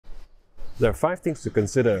There are 5 things to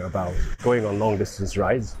consider about going on long distance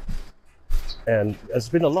rides. And there's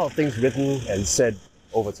been a lot of things written and said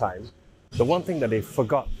over time. The one thing that they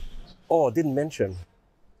forgot or didn't mention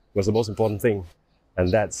was the most important thing,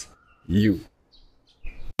 and that's you.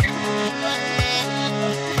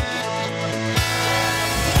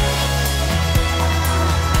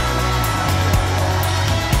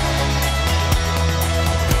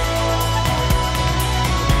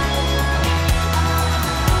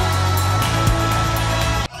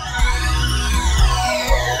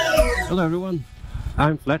 Hello everyone,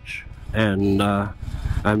 I'm Fletch, and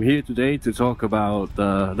I'm here today to talk about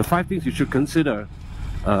the 5 things you should consider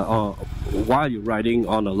while you're riding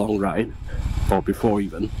on a long ride, or before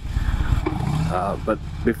even. But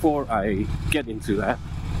before I get into that,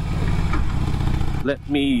 let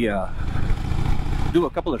me do a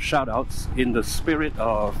couple of shout outs in the spirit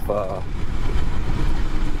of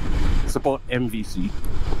support MVC.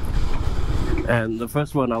 And the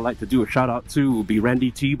first one I'd like to do a shout out to will be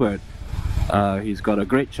RandyTBird. He's got a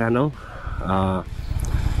great channel.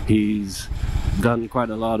 He's done quite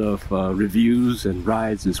a lot of reviews and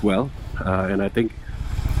rides as well, and I think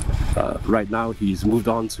right now he's moved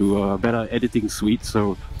on to a better editing suite,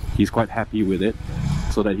 so he's quite happy with it,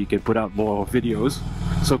 so that he can put out more videos.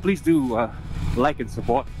 So please do like and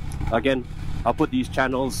support. Again, I'll put these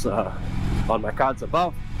channels on my cards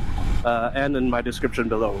above and in my description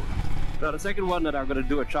below. Now the second one that I'm going to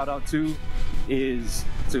do a shout out to is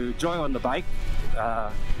to Joy on the Bike.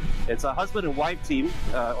 It's a husband and wife team,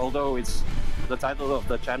 although it's the title of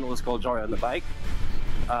the channel is called Joy on the Bike.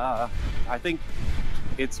 I think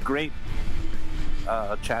it's great.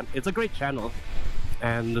 It's a great channel,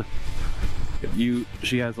 and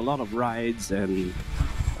she has a lot of rides, and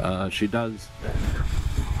she does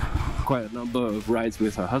quite a number of rides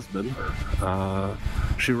with her husband.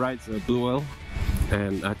 She rides a Blue Whale,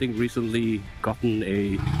 and I think recently gotten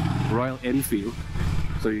a Royal Enfield,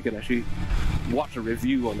 so you can actually watch a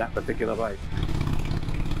review on that particular bike.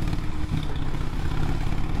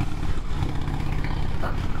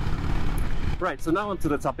 Right, so now onto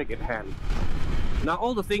the topic at hand. Now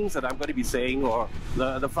all the things that I'm going to be saying, or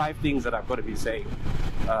the 5 things that I'm going to be saying,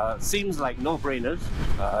 seems like no-brainers.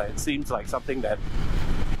 It seems like something that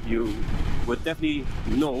you would definitely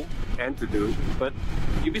know and to do, but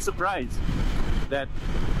you'd be surprised that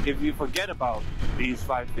if you forget about these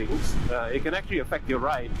 5 things, it can actually affect your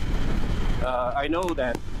ride. I know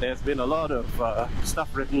that there's been a lot of stuff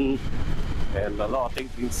written and a lot of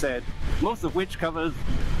things being said, most of which covers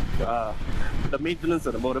the maintenance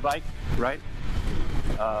of the motorbike, right?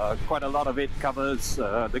 Quite a lot of it covers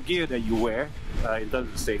the gear that you wear in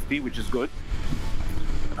terms of safety, which is good.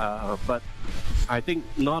 But I think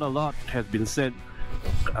not a lot has been said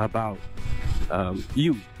about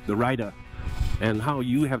you, the rider, and how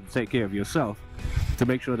you have to take care of yourself to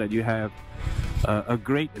make sure that you have a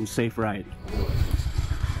great and safe ride.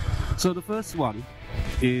 So the first one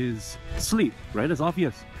is sleep, right? It's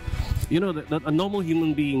obvious. You know that a normal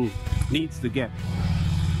human being needs to get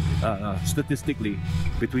statistically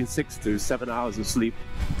between 6 to 7 hours of sleep.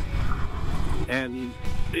 And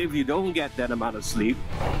if you don't get that amount of sleep,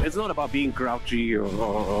 it's not about being grouchy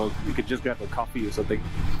or you could just grab a coffee or something.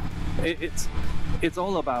 It's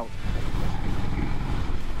all about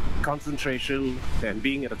concentration and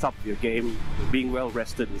being at the top of your game, being well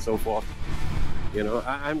rested and so forth. You know,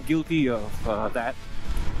 I'm guilty of that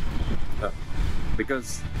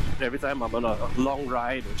because every time I'm on a long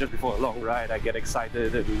ride or just before a long ride, I get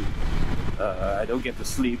excited and I don't get to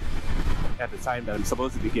sleep at the time that I'm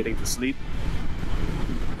supposed to be getting to sleep.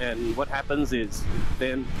 And what happens is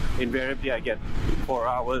then invariably I get 4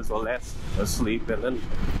 hours or less of sleep, and then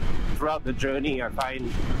throughout the journey I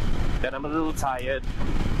find that I'm a little tired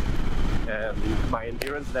and my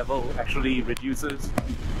endurance level actually reduces,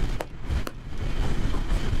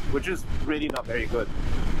 which is really not very good,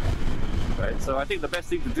 right? So I think the best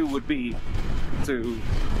thing to do would be to,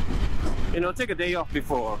 you know, take a day off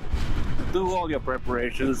before, do all your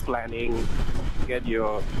preparations, planning, get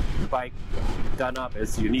your bike done up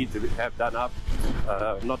as you need to have done up.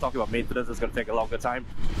 I'm not talking about maintenance, it's going to take a longer time.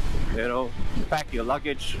 You know, pack your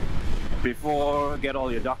luggage before, get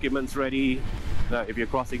all your documents ready if you're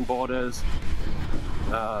crossing borders,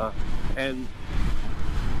 and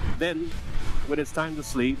then when it's time to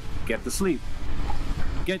sleep, get to sleep.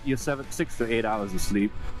 Get your 6 to 8 hours of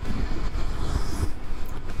sleep.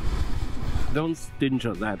 Don't stinge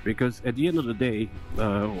on that, because at the end of the day,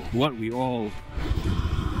 what we all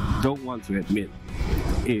don't want to admit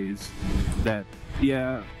is that,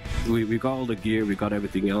 yeah, we got all the gear, we got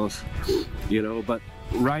everything else, you know, but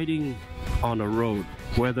riding on a road,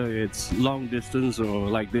 whether it's long distance or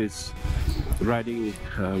like this, riding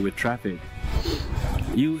with traffic,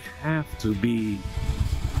 you have to be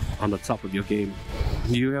on the top of your game.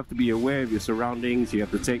 You have to be aware of your surroundings. You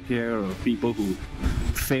have to take care of people who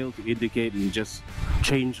fail to indicate and just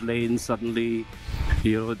change lanes suddenly,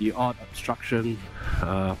 you know, the odd obstruction,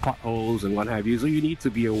 potholes and what have you. So you need to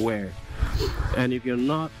be aware. And if you're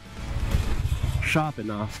not sharp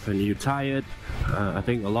enough and you're tired, I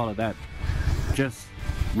think a lot of that just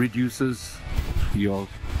reduces your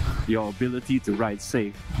ability to ride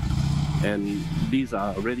safe. And these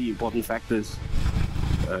are really important factors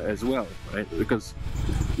as well, right? Because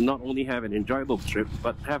not only have an enjoyable trip,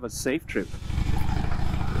 but have a safe trip.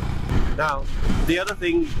 Now, the other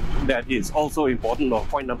thing that is also important, or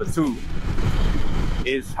point number 2,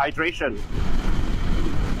 is hydration.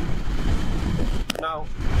 Now,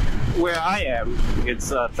 where I am,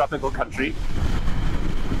 it's a tropical country.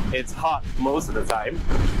 It's hot most of the time.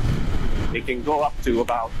 It can go up to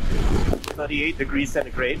about 38 degrees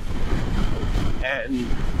centigrade. And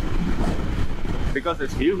because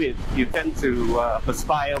it's humid, you tend to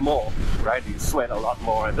perspire more, right? You sweat a lot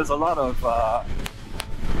more. And there's a lot of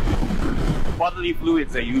bodily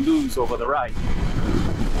fluids that you lose over the ride.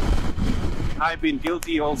 I've been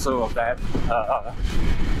guilty also of that,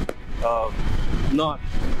 of not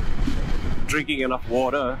drinking enough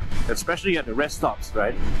water, especially at the rest stops,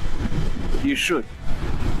 right? You should,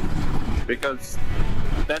 because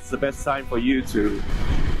that's the best time for you to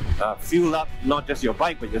fuel up not just your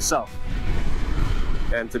bike but yourself,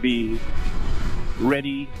 and to be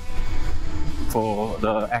ready for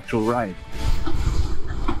the actual ride.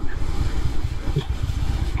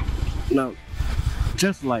 Now,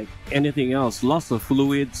 just like anything else, loss of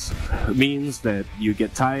fluids means that you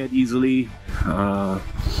get tired easily,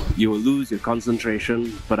 you will lose your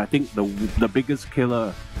concentration. But I think the biggest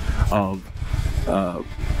killer of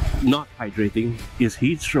not hydrating is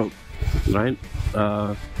heat stroke, right?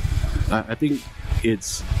 I think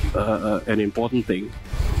it's an important thing.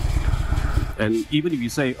 And even if you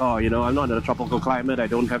say, oh, you know, I'm not in a tropical climate, I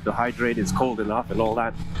don't have to hydrate, it's cold enough and all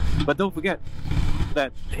that. But don't forget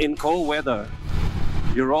that in cold weather,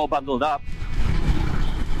 you're all bundled up.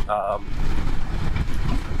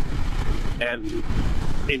 And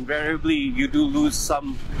invariably, you do lose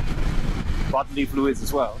some bodily fluids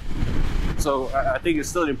as well. So I think it's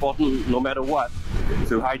still important, no matter what,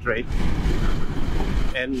 to hydrate.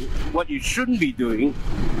 And what you shouldn't be doing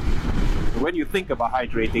when you think about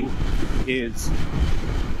hydrating is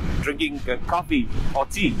drinking coffee or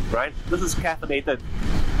tea, right? This is caffeinated.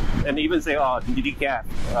 And even say, oh, decaf.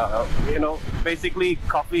 You know, basically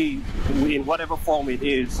coffee in whatever form it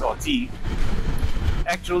is, or tea,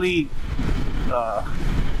 actually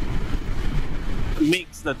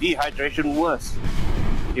makes the dehydration worse.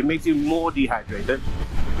 It makes you more dehydrated.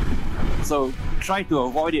 So try to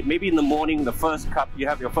avoid it. Maybe in the morning, the first cup, you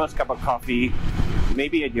have your first cup of coffee,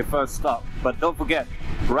 maybe at your first stop. But don't forget,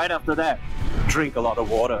 right after that, drink a lot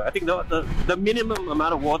of water. I think the minimum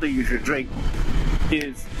amount of water you should drink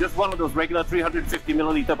is just one of those regular 350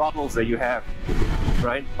 milliliter bottles that you have,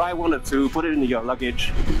 right? Buy 1 or 2, put it in your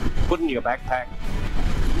luggage, put it in your backpack,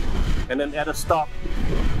 and then at a stop,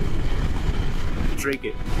 drink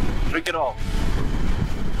it all.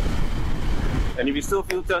 And if you still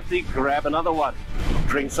feel thirsty, grab another one,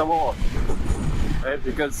 drink some more, right?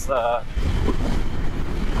 Because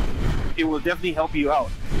it will definitely help you out.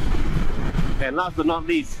 And last but not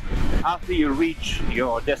least, after you reach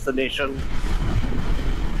your destination,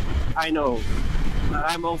 I know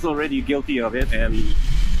I'm also already guilty of it, and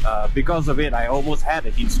because of it I almost had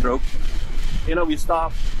a heat stroke. You know, we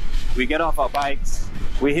stop, we get off our bikes,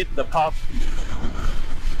 we hit the pub,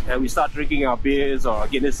 and we start drinking our beers or our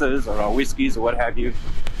Guinnesses or our whiskeys or what have you.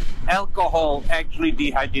 Alcohol actually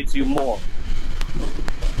dehydrates you more.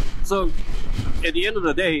 So at the end of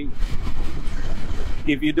the day,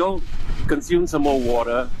 if you don't consume some more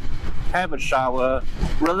water, have a shower,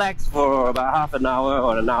 relax for about half an hour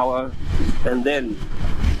or an hour, and then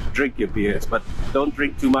drink your beers. But don't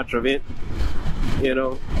drink too much of it, you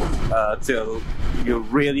know, till you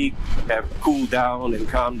really have cooled down and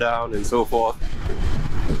calmed down and so forth,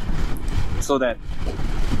 so that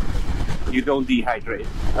you don't dehydrate,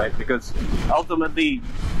 right? Because ultimately,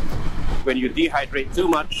 when you dehydrate too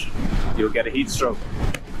much, you'll get a heat stroke,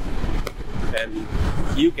 and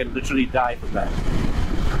you can literally die from that.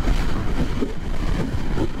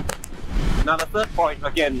 Now the third point,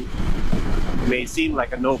 again, may seem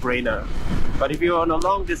like a no-brainer, but if you're on a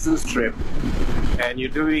long distance trip and you're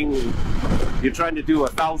trying to do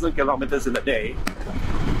 1,000 kilometers in a day,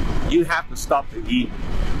 you have to stop to eat.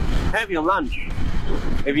 Have your lunch.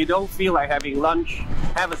 If you don't feel like having lunch,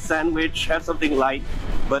 have a sandwich, have something light,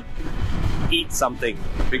 but eat something,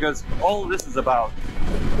 because all this is about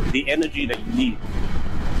the energy that you need,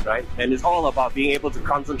 right? And it's all about being able to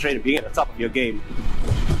concentrate and being at the top of your game,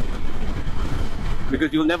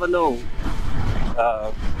 because you'll never know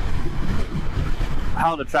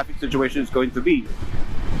how the traffic situation is going to be.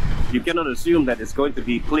 You cannot assume that it's going to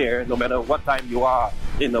be clear no matter what time you are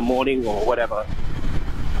in the morning or whatever,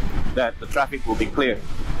 that the traffic will be clear.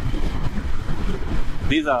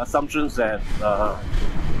 These are assumptions that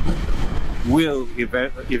will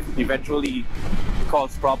eventually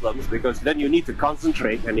cause problems, because then you need to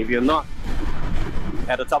concentrate, and if you're not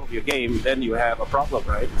at the top of your game, then you have a problem,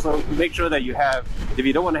 right? So make sure that you have, if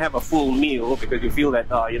you don't want to have a full meal because you feel that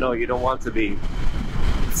you know, you don't want to be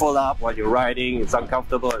full up while you're riding, it's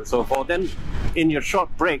uncomfortable and so forth, then in your short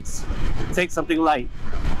breaks, take something light.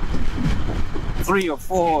 3 or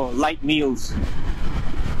 4 light meals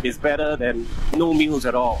is better than no meals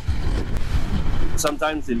at all.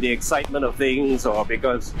 Sometimes in the excitement of things, or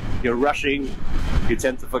because you're rushing, you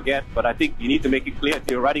tend to forget, but I think you need to make it clear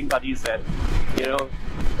to your riding buddies that, you know,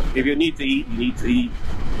 if you need to eat, you need to eat.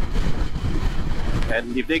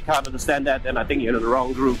 And if they can't understand that, then I think you're in the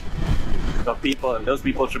wrong group of people, and those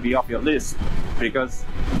people should be off your list, because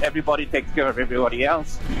everybody takes care of everybody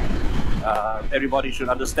else. Everybody should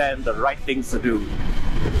understand the right things to do.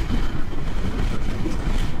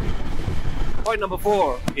 Point number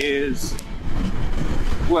 4 is,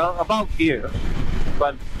 well, about gear,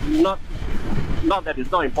 but not that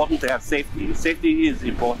it's not important to have safety. Safety is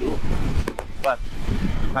important, but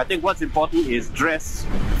I think what's important is dress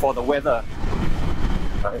for the weather,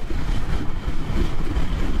 right?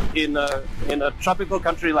 In a tropical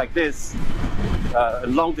country like this,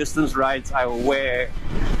 long distance rides, I will wear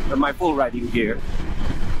my full riding gear,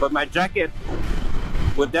 but my jacket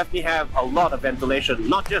would definitely have a lot of ventilation,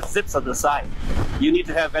 not just zips on the side. You need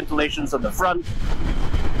to have ventilations on the front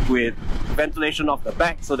with ventilation off the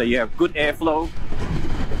back so that you have good airflow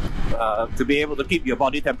to be able to keep your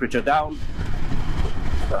body temperature down.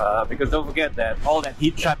 Because don't forget that all that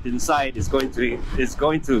heat trapped inside is going to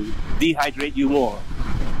dehydrate you more.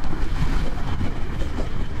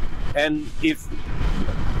 And if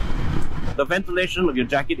the ventilation of your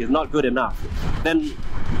jacket is not good enough, then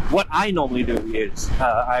what I normally do is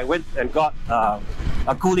I went and got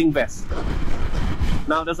a cooling vest.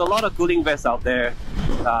 Now there's a lot of cooling vests out there.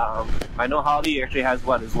 I know Harley actually has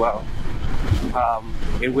one as well,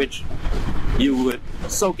 in which you would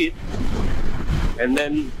soak it and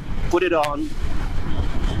then put it on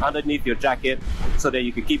underneath your jacket so that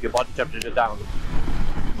you can keep your body temperature down.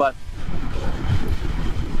 But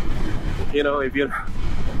you know, if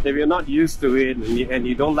you're not used to it and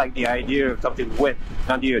you don't like the idea of something wet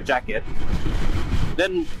under your jacket,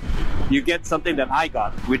 then you get something that I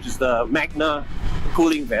got, which is the Macna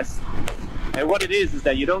cooling vest. And what it is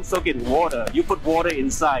that you don't soak it in water, you put water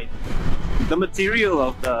inside. The material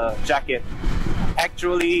of the jacket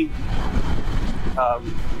actually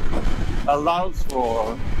allows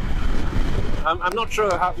for, I'm not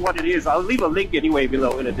sure what it is, I'll leave a link anyway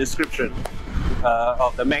below in the description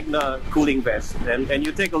of the Macna cooling vest, and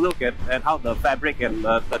you take a look at how the fabric and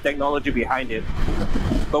the technology behind it.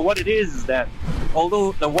 But what it is that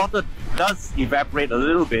although the water does evaporate a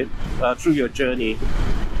little bit through your journey,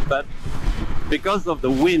 but because of the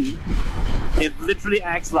wind, it literally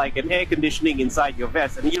acts like an air conditioning inside your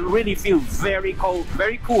vest, and you really feel very cold,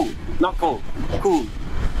 very cool, not cold, cool.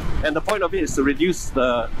 And the point of it is to reduce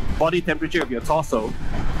the body temperature of your torso,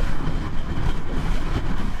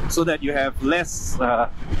 so that you have less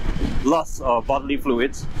loss of bodily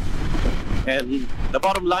fluids. And the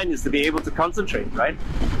bottom line is to be able to concentrate, right?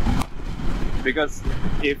 Because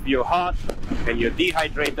if you're hot and you're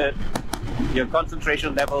dehydrated, your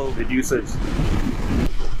concentration level reduces.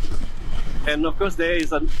 And of course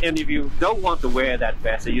and if you don't want to wear that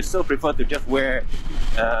vest, and you still prefer to just wear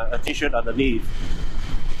a t-shirt underneath,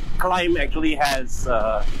 Klim actually has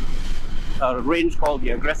a range called the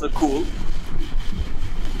Aggressor Cool.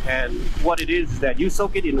 And what it is that you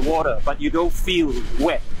soak it in water, but you don't feel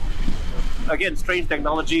wet. Again, strange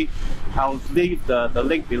technology. I'll leave the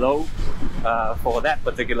link below for that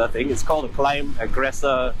particular thing. It's called a Klim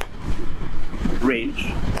Aggressor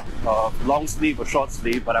range of long sleeve or short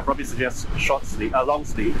sleeve, but I probably suggest short sleeve, long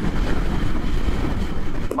sleeve.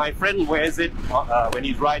 My friend wears it when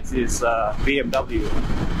he rides his BMW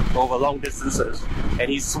over long distances, and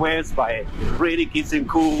he swears by it. It really keeps him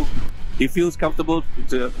cool. He feels comfortable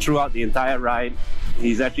throughout the entire ride.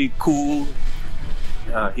 He's actually cool.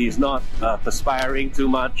 He's not perspiring too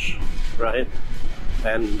much, right?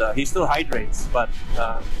 And he still hydrates, but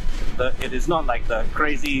it is not like the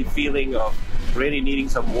crazy feeling of really needing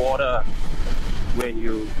some water when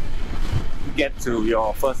you get to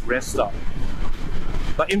your first rest stop.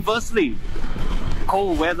 But inversely,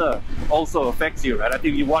 cold weather also affects you, right? I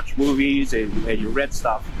think you watch movies and you read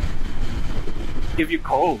stuff. If you're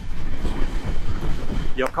cold,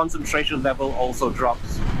 your concentration level also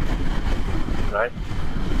drops, right?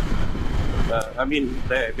 I mean,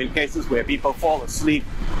 there have been cases where people fall asleep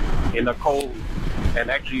in the cold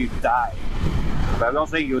and actually die. But I'm not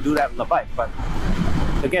saying you'll do that on the bike, but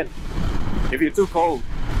again, if you're too cold,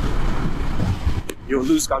 you'll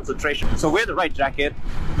lose concentration. So wear the right jacket,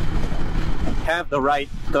 have the right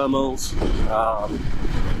thermals.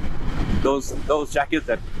 Those jackets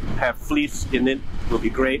that have fleece in it will be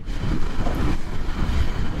great.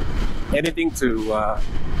 Anything to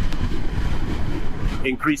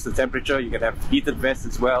increase the temperature. You can have heated vests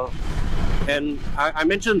as well. And I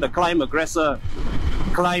mentioned the Klim Aggressor.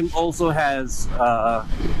 Klim also has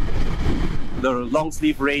the long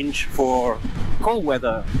sleeve range for cold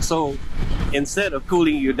weather. So instead of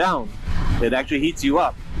cooling you down, it actually heats you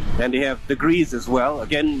up. And they have degrees as well.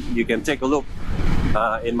 Again, you can take a look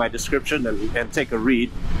in my description and take a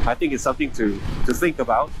read. I think it's something to think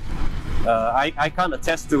about. I can't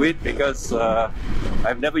attest to it because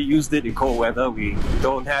I've never used it in cold weather. We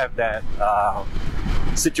don't have that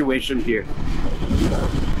situation here.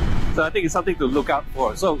 So I think it's something to look out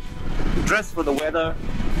for. So dress for the weather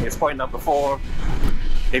is point number 4.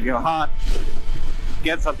 If you're hot,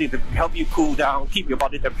 get something to help you cool down, keep your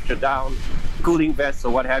body temperature down, cooling vests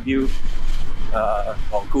or what have you,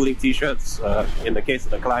 or cooling t-shirts in the case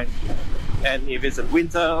of the Klim. And if it's in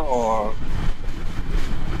winter or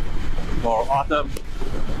autumn,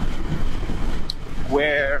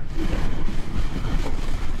 wear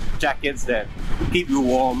jackets that keep you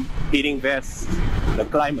warm, heating vests, the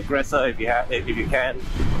Klim Aggressor if you can,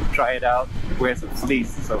 try it out, wear some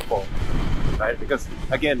fleece and so forth, right? Because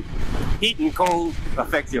again, heat and cold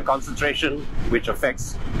affects your concentration, which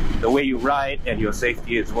affects the way you ride and your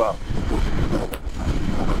safety as well.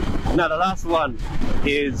 Now the last one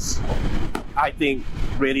is, I think,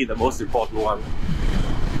 really the most important one,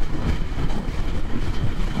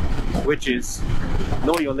 which is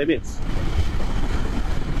know your limits.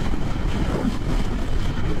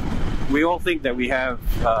 We all think that we have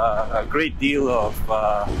a great deal of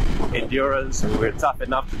endurance and we're tough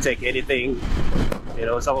enough to take anything. You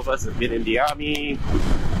know, some of us have been in the army.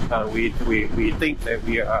 We think that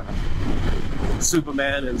we are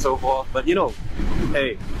Superman and so forth. But you know,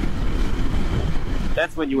 hey,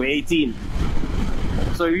 that's when you were 18.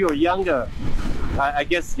 So if you were younger, I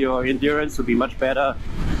guess your endurance would be much better.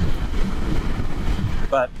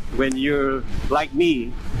 But when you're like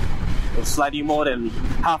me, slightly more than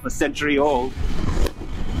half a century old,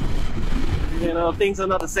 you know, things are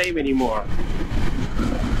not the same anymore.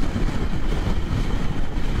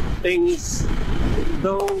 Things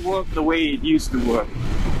don't work the way it used to work,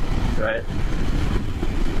 right?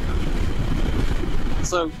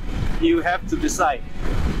 So you have to decide.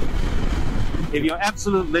 If your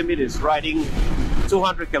absolute limit is riding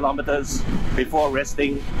 200 kilometers before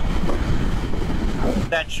resting,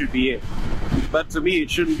 that should be it. But to me,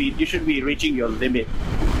 it shouldn't be. You shouldn't be reaching your limit.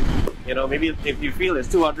 You know, maybe if you feel it's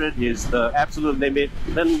 200 is the absolute limit,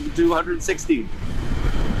 then do 160.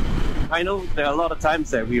 I know there are a lot of times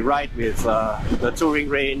that we ride with the touring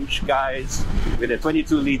range guys with their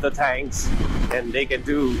 22-liter tanks, and they can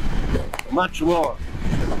do much more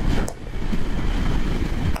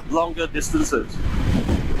longer distances.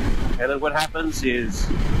 And then what happens is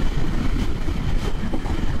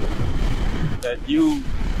that you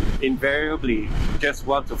invariably just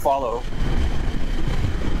want to follow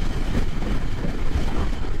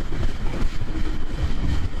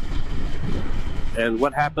and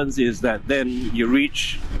what happens is that then you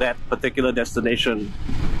reach that particular destination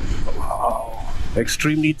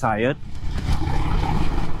extremely tired,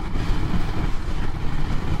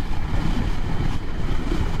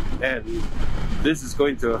 and this is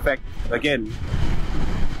going to affect again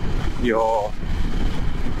your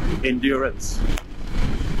endurance.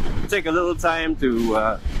 Take a little time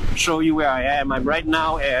to show you where I am. I'm right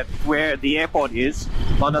now at where the airport is.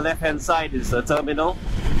 On the left hand side is the terminal,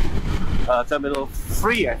 terminal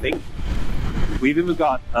 3 I think. We've even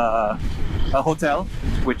got a hotel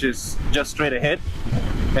which is just straight ahead,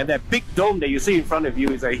 and that big dome that you see in front of you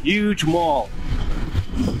is a huge mall.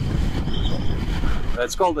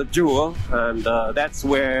 It's called the Jewel, and that's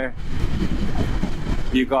where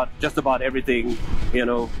you got just about everything, you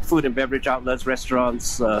know, food and beverage outlets,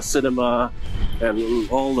 restaurants, cinema, and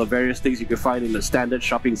all the various things you can find in the standard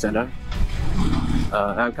shopping center.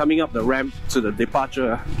 I'm coming up the ramp to the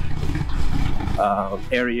departure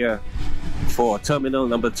area for terminal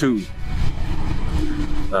number 2.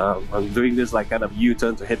 I'm doing this like kind of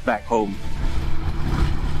U-turn to head back home.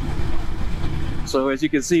 So as you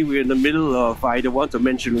can see, we're in the middle of, I don't want to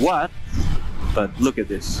mention what, but look at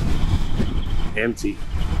this, empty.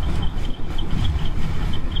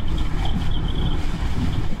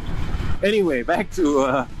 Anyway, back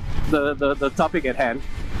to the topic at hand,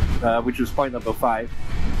 which was point number 5.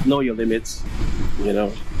 Know your limits. You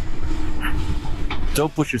know,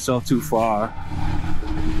 don't push yourself too far.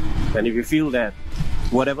 And if you feel that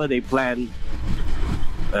whatever they plan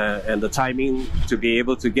and the timing to be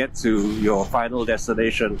able to get to your final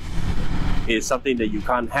destination is something that you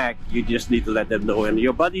can't hack, you just need to let them know. And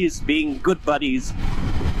your buddies, being good buddies,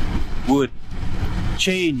 would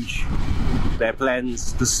change their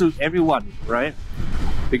plans to suit everyone, right?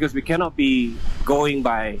 Because we cannot be going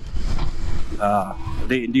by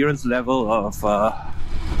the endurance level of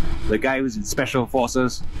the guy who's in special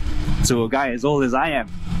forces to a guy as old as I am.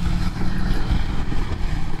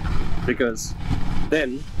 Because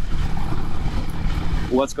then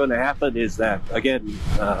what's going to happen is that, again,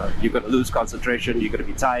 you're going to lose concentration, you're going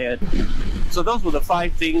to be tired. So those were the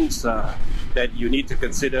 5 things that you need to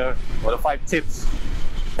consider, or the 5 tips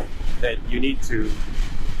that you need to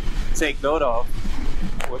take note of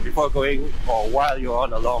before going or while you're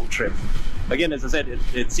on a long trip. Again, as I said,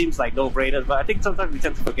 it seems like no-brainers, but I think sometimes we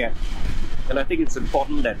tend to forget. And I think it's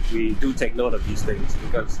important that we do take note of these things,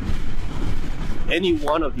 because any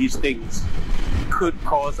one of these things could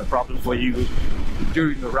cause a problem for you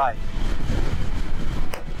during the ride.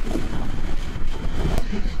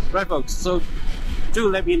 Right, folks, so do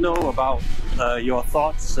let me know about your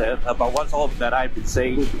thoughts about what's all that I've been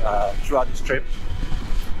saying throughout this trip.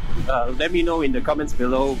 Let me know in the comments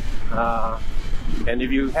below, and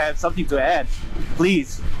if you have something to add,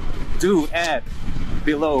 please do add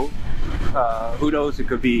below. Who knows, it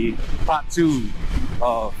could be part 2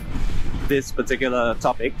 of this particular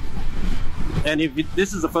topic. And if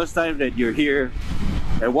this is the first time that you're here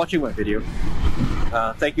and watching my video,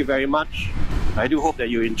 thank you very much. I do hope that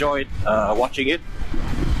you enjoyed watching it.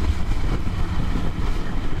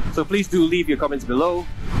 So please do leave your comments below,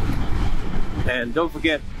 and don't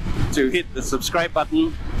forget to hit the subscribe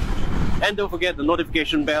button, and don't forget the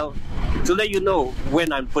notification bell to let you know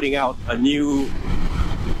when I'm putting out a new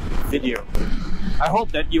video. I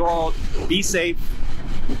hope that you all be safe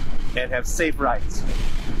and have safe rides.